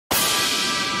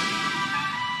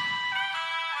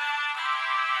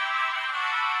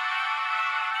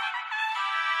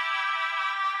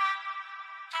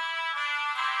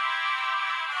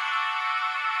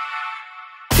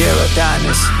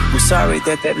kindness. I'm sorry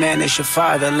that that man is your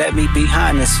father, let me be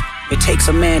honest. It takes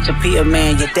a man to be a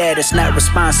man, your dad is not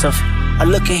responsive. I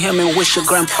look at him and wish your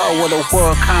grandpa would have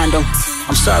wore a condom.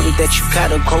 I'm sorry that you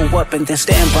gotta grow up and then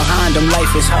stand behind him.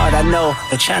 Life is hard, I know.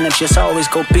 The challenge is always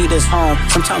go beat us home.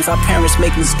 Sometimes our parents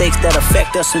make mistakes that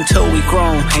affect us until we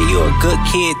grown. And you're a good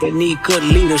kid that need good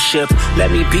leadership.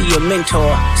 Let me be your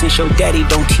mentor, since your daddy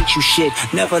don't teach you shit.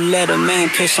 Never let a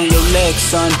man piss on your leg,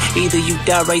 son. Either you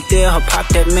die right there or pop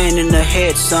that man in the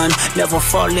head, son. Never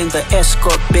fall in the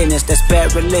escort business, that's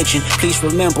bad religion. Please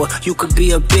remember, you could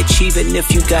be a bitch even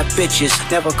if you got bitches.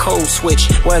 Never code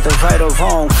switch, whether right or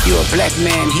wrong. You're a black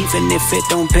man, even if it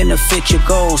don't benefit your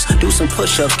goals. Do some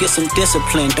push-ups, get some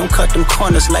discipline. Don't cut them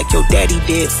corners like your daddy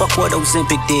did. Fuck what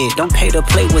Ozempic did. Don't pay to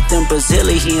play with them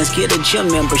Brazilians, get a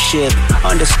gym membership.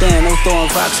 Understand, no throwing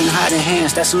rocks and hiding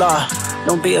hands, that's law.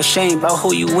 Don't be ashamed about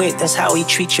who you with, that's how he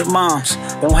treat your moms.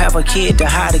 Don't have a kid to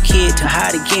hide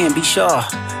again, be sure.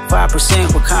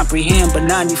 5% will comprehend, but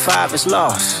 95 is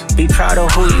lost. Be proud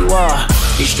of who you are.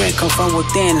 Your strength come from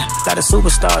within. Lot of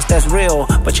superstars, that's real,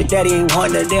 but your daddy ain't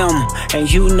one of them.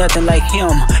 And you nothing like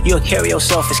him. You'll carry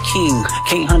yourself as king.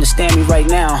 Can't understand me right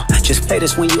now, just play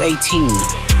this when you 18.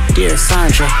 Dear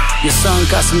Sandra, your son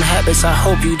got some habits, I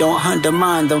hope you don't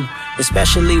undermine them.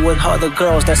 Especially with other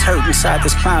girls that's hurt inside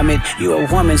this climate. You're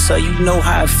a woman, so you know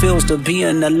how it feels to be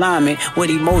in alignment with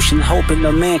emotion, hoping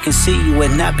a man can see you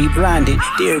and not be blinded.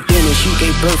 Dear Dennis, you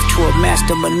gave birth to a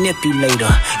master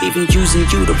manipulator. Even using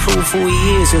you to prove who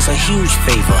he is a huge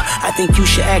favor. I think you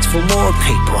should ask for more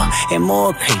paper, and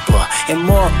more paper, and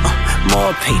more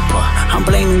paper. I'm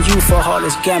blaming you for all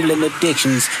his gambling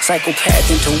addictions,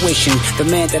 psychopath intuition, the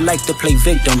man that likes to play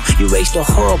victim. You raised a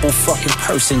horrible fucking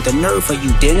person. The nerve of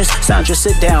you, Dennis. Sandra,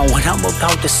 sit down. What I'm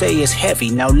about to say is heavy.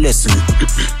 Now listen.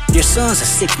 Your son's a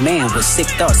sick man with sick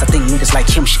thoughts. I think niggas like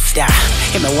him should die.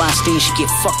 Him and Weinstein should get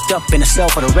fucked up in a cell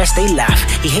for the rest of their life.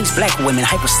 He hates black women,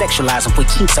 hypersexualize them with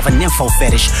kinks of a nympho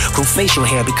fetish. Grew facial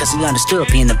hair because he understood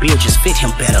being the beard just fit him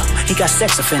better. He got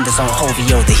sex offenders on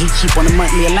OVO that he keep on a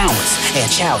monthly allowance. And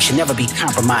a child should never be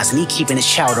compromised, and he keeping his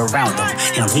child around him.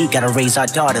 And we gotta raise our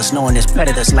daughters knowing there's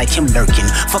predators like him lurking.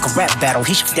 Fuck a rap battle,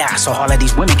 he should die so all of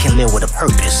these women can live with a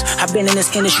purpose. I've been in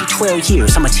this industry 12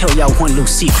 years, I'ma tell y'all one little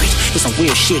secret. It's some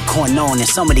weird shit going on, and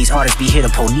some of these artists be here to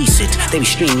police it. They be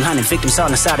streamlining victims all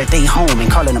inside of their home and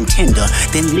calling them tender.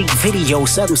 Then leak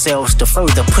videos of themselves to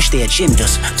further push their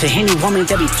agendas. To any woman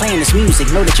that be playing this music,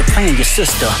 know that you're playing your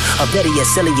sister, or better yet,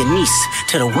 selling your niece.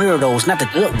 To the weirdos, not the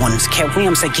good ones. Cat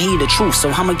Williams, I gave you the truth,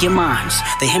 so I'ma get mines.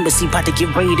 The embassy about to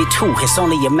get raided too, it's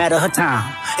only a matter of time.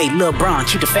 Hey,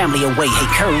 LeBron, keep the family away. Hey,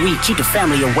 Curry, keep the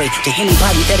family away. To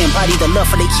anybody that embody the love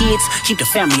for their kids, keep the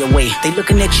family away. They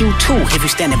looking at you too if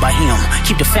you're standing by him.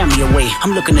 Keep the family away.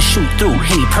 I'm looking to shoot through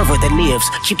any pervert that lives.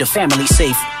 Keep the family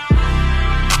safe.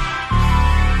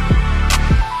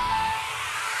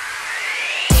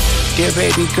 Dear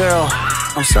baby girl,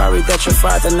 I'm sorry that your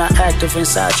father not active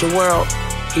inside your world.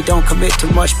 He don't commit to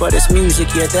much, but it's music,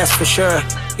 yeah, that's for sure.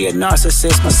 He a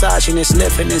narcissist, misogynist,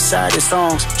 living inside his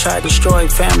songs. Try to destroy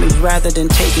families rather than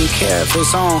taking care of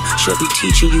his own. Should be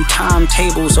teaching you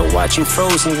timetables or watching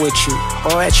Frozen with you,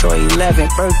 or at your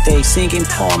 11th birthday singing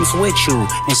poems with you.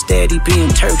 Instead he being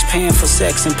Turks, paying for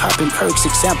sex and popping perks,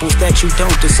 examples that you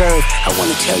don't deserve. I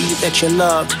wanna tell you that you're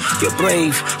loved, you're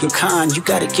brave, you're kind. You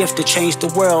got a gift to change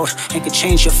the world and can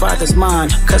change your father's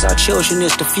mind. Cause our children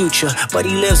is the future, but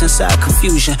he lives inside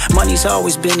confusion. Money's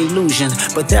always been illusion,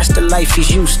 but that's the life he's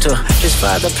used to. His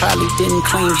father probably didn't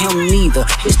claim him neither.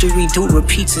 History do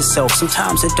repeats itself,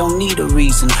 sometimes it don't need a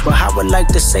reason. But I would like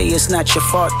to say it's not your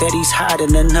fault that he's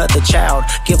hiding another child.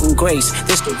 Give him grace,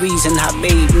 this the reason I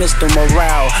made Mr.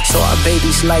 Morale, so our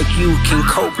babies like you can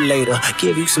cope later.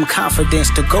 Give you some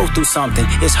confidence to go through something,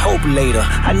 it's hope later.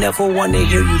 I never want to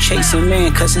hear you chasing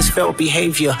men cause it's felt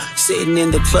behavior. Sitting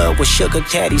in the club with sugar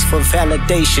daddies for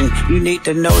validation. You need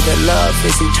to know that love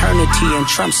is eternity and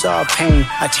trumps all pain.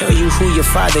 I tell you who your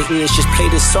father is, just play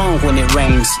this song when it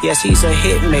rains. Yes, he's a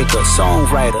hit maker,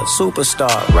 songwriter,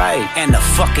 superstar, right? And a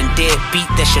fucking deadbeat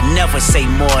that should never say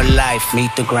more life.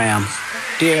 Meet the gram.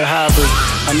 Dear Hobby,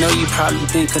 I know you probably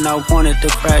thinking I wanted to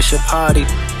crash your party,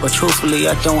 but truthfully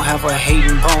I don't have a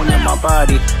hating bone in my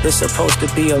body. It's supposed to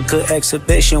be a good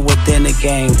exhibition within the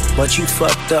game, but you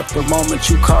fucked up the moment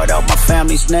you called out my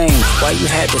family's name. Why you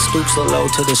had to stoop so low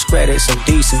to discredit some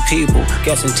decent people?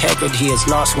 Guess integrity is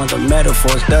lost when the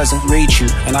metaphors doesn't reach you.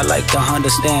 And I like to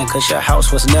understand cause your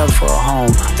house was never a home.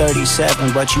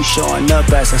 37 but you showing up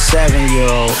as a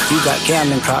 7-year-old. You got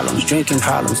gambling problems, drinking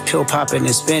problems, pill popping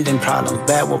and spending problems,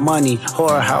 bad with money,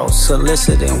 whorehouse,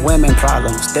 soliciting women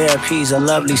problems. Therapy's a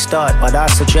lovely start, but I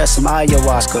suggest some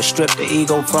ayahuasca. Strip the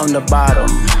ego from the bottom.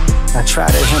 I try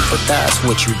to empathize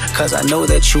with you, cause I know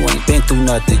that you ain't been through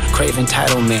nothing. Crave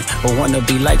entitlement, but wanna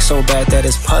be like so bad that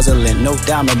it's puzzling. No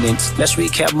dominance. Let's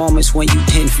recap moments when you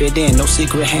didn't fit in. No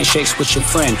secret handshakes with your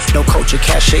friend. No culture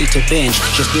cachet to binge.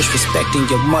 Just disrespecting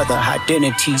your mother.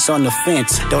 Identities on the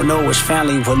fence. Don't know which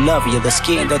family will love you. The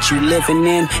skin that you living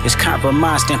in is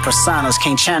compromised and personas.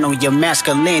 Can't channel your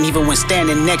masculine even when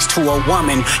standing next to a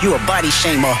woman. You a body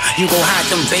shamer. You go hide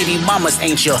them baby mamas,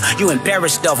 ain't you? You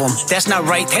embarrassed of them. That's not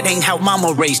right. That ain't how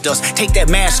mama raised us. Take that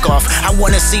mask off. I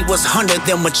wanna see what's under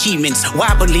them achievements.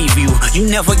 Why believe you? You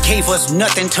never gave us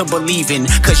nothing to believe in.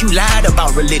 Cause you lied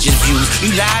about religious views.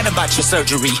 You lied about your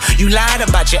surgery. You lied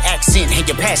about your accent and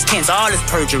your past tense. All is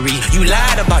perjury. You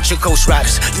lied about your ghost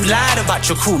riders. You lied about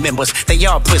your crew members. They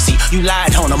all pussy. You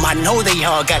lied on them. I know they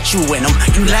all got you in them.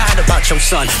 You lied about your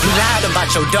son. You lied about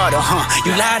your daughter, huh?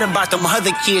 You lied about them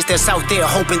other kids that's out there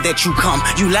hoping that you come.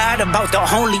 You lied about the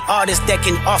only artist that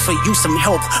can offer you some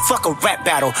help. Fuck a rap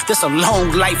battle. This a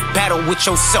long life battle with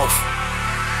yourself.